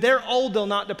 when they're old, they'll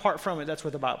not depart from it. That's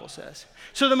what the Bible says.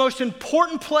 So the most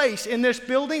important place in this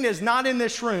building is not in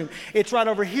this room. It's right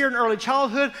over here in early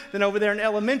childhood, then over there in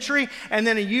elementary, and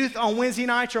then a youth on Wednesday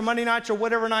nights or Monday nights or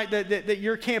whatever night that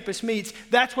your campus meets.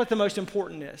 That's what the most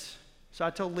important is. So I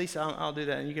told Lisa, I'll do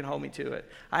that, and you can hold me to it.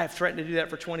 I have threatened to do that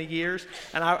for 20 years,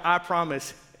 and I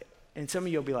promise, and some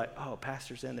of you will be like, oh,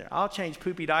 pastor's in there. I'll change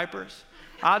poopy diapers.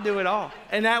 I'll do it all.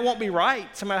 And that won't be right.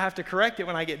 Somebody will have to correct it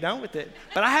when I get done with it.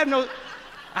 But I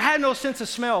had no sense of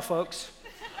smell, folks.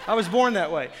 I was born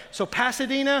that way. So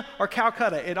Pasadena or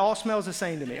Calcutta, it all smells the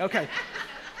same to me. Okay.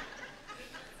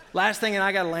 Last thing, and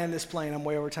I got to land this plane. I'm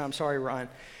way over time. Sorry, Ryan.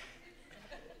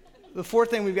 The fourth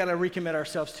thing we've got to recommit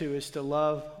ourselves to is to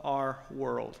love our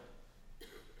world.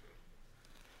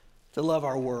 To love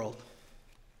our world.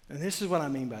 And this is what I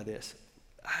mean by this.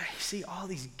 I see all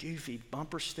these goofy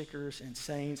bumper stickers and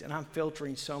sayings, and I'm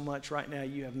filtering so much right now,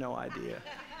 you have no idea.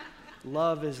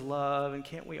 Love is love, and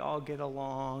can't we all get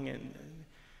along? And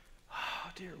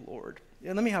oh, dear Lord.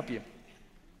 Yeah, let me help you.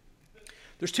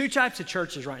 There's two types of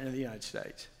churches right now in the United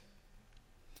States.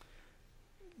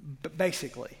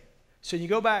 Basically. So you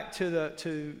go back to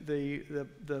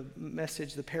the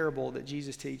message, the parable that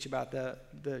Jesus teach about the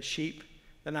sheep,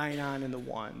 the 99 and the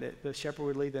one. That the shepherd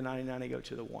would leave the 99 and go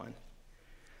to the one.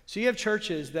 So you have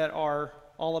churches that are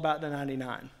all about the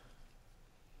 99.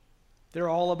 They're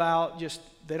all about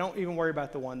they don't even worry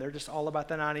about the one. They're just all about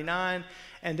the 99.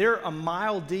 And they're a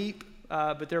mile deep,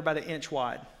 but they're about an inch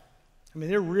wide. I mean,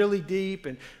 they're really deep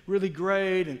and really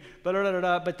great and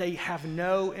but they have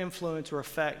no influence or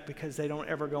effect because they don't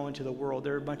ever go into the world.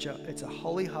 They're it's a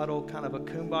holy huddle, kind of a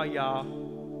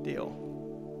kumbaya deal.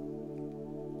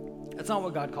 That's not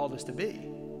what God called us to be.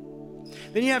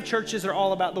 Then you have churches that are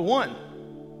all about the one.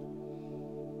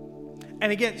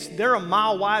 And again, they're a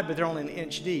mile wide, but they're only an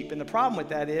inch deep. And the problem with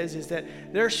that is that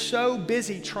they're so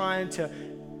busy trying to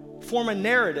form a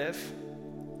narrative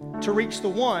to reach the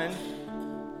one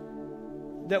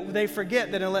that they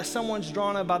forget that unless someone's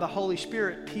drawn up by the Holy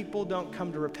Spirit, people don't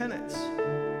come to repentance.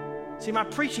 See, my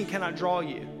preaching cannot draw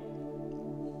you.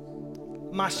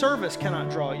 My service cannot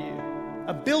draw you.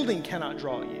 A building cannot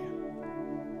draw you.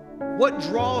 What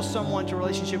draws someone to a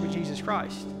relationship with Jesus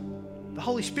Christ? The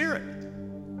Holy Spirit.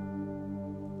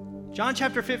 John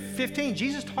chapter 15,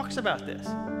 Jesus talks about this.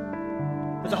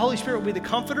 That the Holy Spirit will be the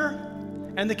comforter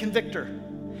and the convictor.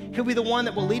 He'll be the one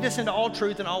that will lead us into all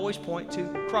truth and always point to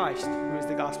Christ, who is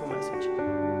the gospel message.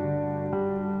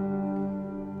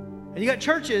 And you got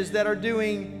churches that are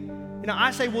doing,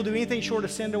 I say we'll do anything short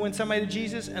of sin to win somebody to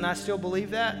Jesus, and I still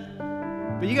believe that.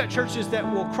 But you got churches that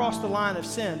will cross the line of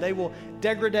sin. They will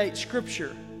degrade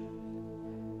Scripture.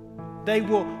 They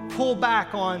will pull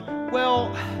back on, well,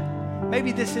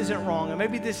 maybe this isn't wrong, and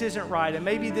maybe this isn't right, and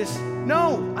maybe this,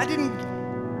 no,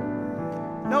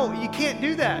 you can't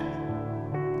do that.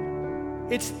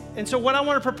 And so what I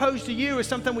want to propose to you is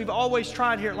something we've always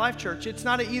tried here at Life Church. It's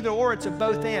not an either or, it's a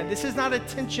both and. This is not a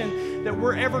tension that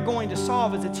we're ever going to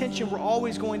solve. It's a tension we're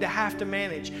always going to have to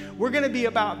manage. We're going to be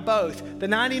about both, the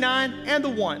 99 and the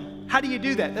one. How do you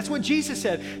do that? That's what Jesus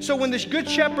said. So when this good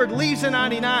shepherd leaves the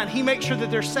 99, he makes sure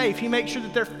that they're safe. He makes sure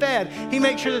that they're fed. He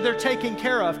makes sure that they're taken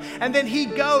care of. And then he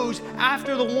goes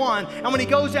after the one. And when he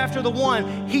goes after the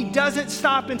one, he doesn't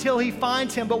stop until he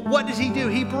finds him. But what does he do?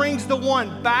 He brings the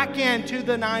one back into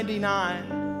the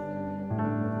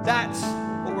 99. That's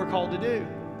what we're called to do.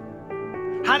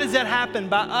 How does that happen?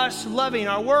 By us loving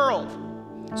our world.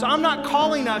 So I'm not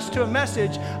calling us to a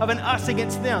message of an us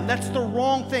against them. That's the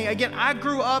wrong thing. Again, I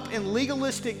grew up in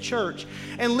legalistic church,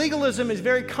 and legalism is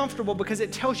very comfortable because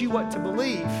it tells you what to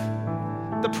believe.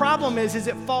 The problem is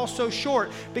it falls so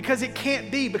short because it can't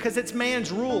be, because it's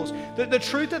man's rules. The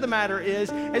truth of the matter is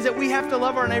that we have to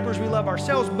love our neighbors, we love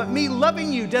ourselves, but me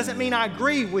loving you doesn't mean I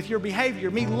agree with your behavior.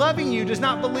 Me loving you does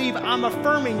not believe I'm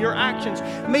affirming your actions.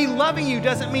 Me loving you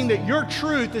doesn't mean that your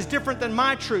truth is different than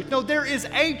my truth. No, there is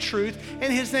a truth,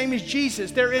 and his name is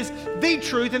Jesus. There is the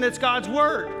truth, and it's God's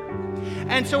word.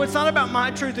 And so it's not about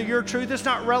my truth or your truth. It's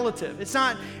not relative. It's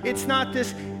not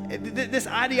this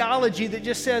ideology that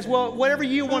just says, well, whatever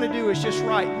you want to do is just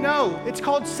right. No, it's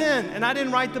called sin, and I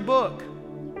didn't write the book.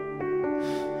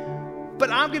 But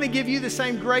I'm going to give you the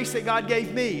same grace that God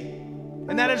gave me.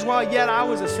 And that is why yet I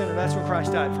was a sinner. That's when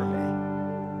Christ died for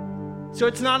me. So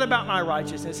it's not about my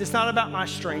righteousness. It's not about my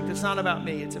strength. It's not about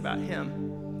me. It's about him.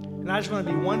 And I just want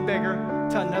to be one beggar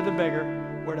to another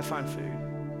beggar where to find food.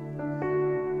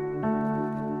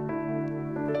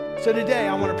 So today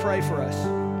I want to pray for us.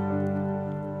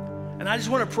 And I just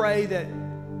want to pray that,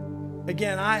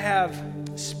 again, I have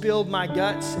spilled my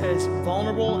guts as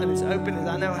vulnerable and as open as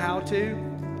I know how to.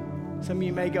 Some of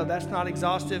you may go, that's not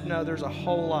exhaustive. No, there's a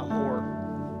whole lot more.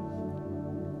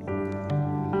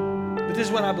 But this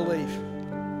is what I believe.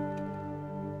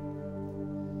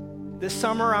 This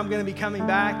summer, I'm going to be coming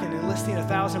back and enlisting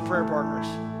 1,000 prayer partners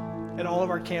at all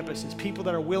of our campuses, people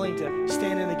that are willing to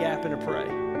stand in the gap and to pray.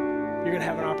 You're going to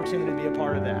have an opportunity to be a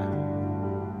part of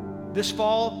that. This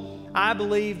fall, I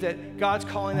believe that God's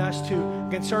calling us to a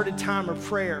concerted time of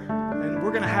prayer. And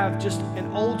we're going to have just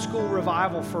an old school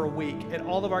revival for a week at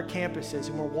all of our campuses.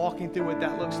 And we're walking through what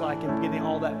that looks like and getting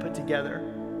all that put together.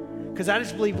 Because I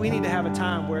just believe we need to have a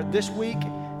time where this week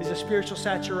is a spiritual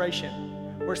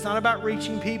saturation, where it's not about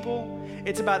reaching people.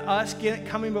 It's about us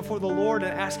coming before the Lord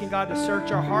and asking God to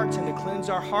search our hearts and to cleanse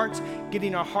our hearts,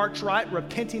 getting our hearts right,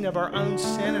 repenting of our own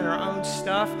sin and our own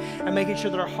stuff, and making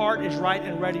sure that our heart is right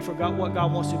and ready for God, what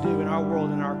God wants to do in our world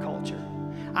and our culture.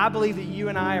 I believe that you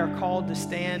and I are called to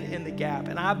stand in the gap,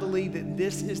 and I believe that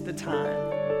this is the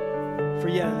time for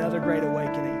yet another great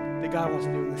awakening that God wants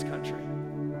to do in this country.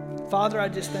 Father, I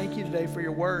just thank you today for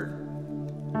your word.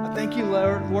 I thank you,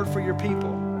 Lord, for your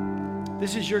people.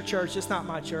 This is your church. It's not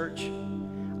my church.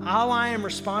 All I am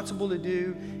responsible to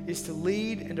do is to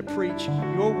lead and to preach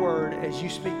your word as you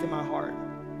speak to my heart,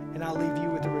 and I leave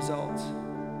you with the results.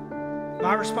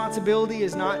 My responsibility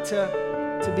is not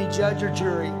to be judge or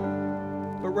jury,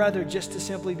 but rather just to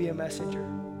simply be a messenger.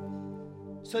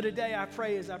 So today I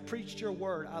pray as I preached your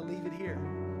word, I leave it here.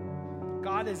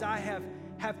 God, as I have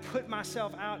put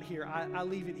myself out here, I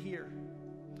leave it here.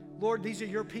 Lord, these are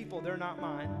your people. They're not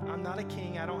mine. I'm not a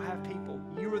king. I don't have people.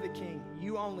 You are the king.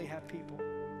 You only have people.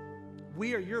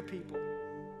 We are your people,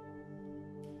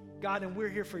 God, and we're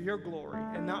here for your glory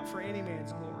and not for any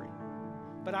man's glory.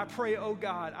 But I pray, oh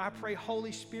God, I pray,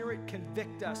 Holy Spirit,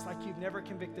 convict us like you've never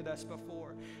convicted us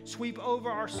before. Sweep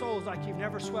over our souls like you've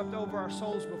never swept over our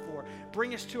souls before.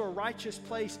 Bring us to a righteous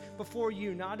place before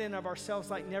you, not in of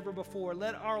ourselves like never before.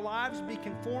 Let our lives be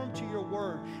conformed to your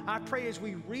word. I pray as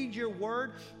we read your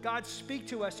word, God, speak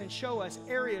to us and show us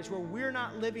areas where we're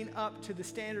not living up to the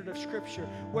standard of Scripture,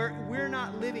 where we're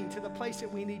not living to the place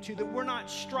that we need to, that we're not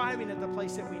striving at the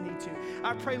place that we need to.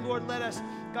 I pray, Lord, let us,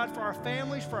 God, for our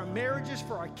families, for our marriages,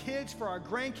 for our kids, for our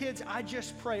grandkids, I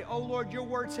just pray, oh Lord, your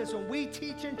word says when we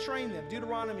teach and train them,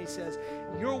 Deuteronomy says,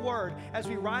 your word, as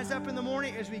we rise up in the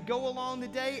morning, as we go along the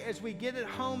day, as we get at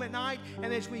home at night,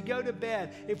 and as we go to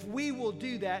bed, if we will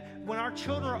do that, when our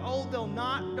children are old, they'll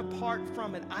not depart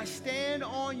from it. I stand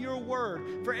on your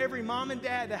word for every mom and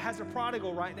dad that has a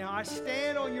prodigal right now. I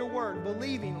stand on your word,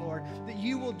 believing, Lord, that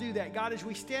you will do that. God, as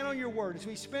we stand on your word, as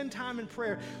we spend time in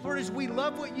prayer, Lord, as we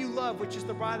love what you love, which is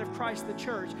the bride of Christ, the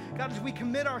church, God, as we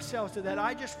commit ourselves to that,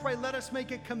 I just pray, let us make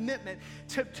a commitment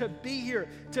to be here,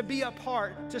 to be a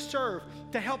part, to serve,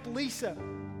 to help Lisa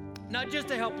Not just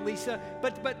to help Lisa,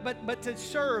 but to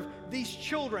serve these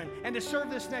children and to serve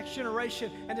this next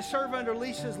generation and to serve under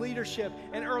Lisa's leadership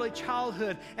in early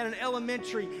childhood and in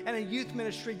elementary and in youth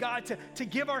ministry. God, to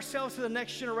give ourselves to the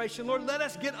next generation. Lord, let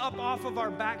us get up off of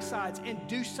our backsides and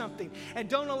do something. And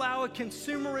don't allow a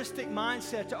consumeristic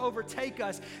mindset to overtake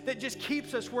us that just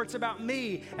keeps us where it's about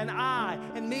me and I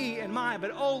and me and mine.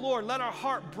 But oh Lord, let our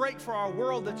heart break for our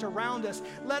world that's around us.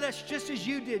 Let us, just as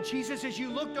you did, Jesus, as you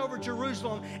looked over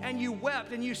Jerusalem and you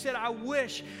wept and you said, I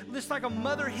wish, just like a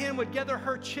mother hen would gather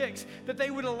her chicks, that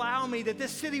they would allow me, that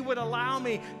this city would allow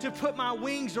me to put my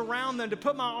wings around them, to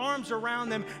put my arms around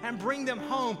them and bring them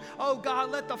home. Oh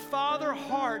God, let the Father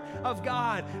heart of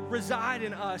God reside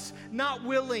in us, not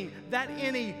willing that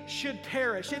any should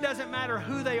perish. It doesn't matter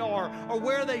who they are or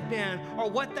where they've been or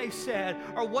what they've said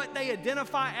or what they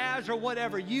identify as or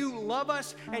whatever. You love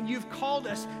us and you've called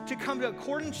us to come to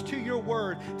accordance to your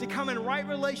word, to come in right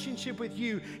relationship with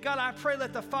you. God, I pray,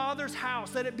 let the Father's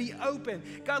house, let it be open.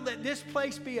 God, let this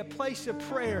place be a place of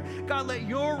prayer. God, let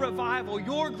your revival,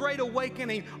 your great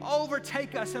awakening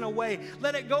overtake us in a way.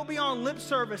 Let it go beyond lip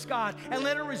service, God, and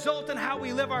let it result in how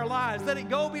we live our lives. Let it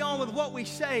go beyond with what we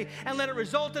say, and let it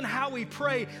result in how we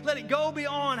pray. Let it go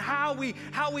beyond how we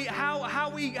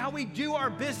do our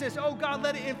business. Oh God,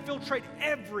 let it infiltrate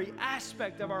every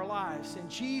aspect of our lives. In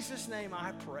Jesus' name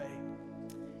I pray.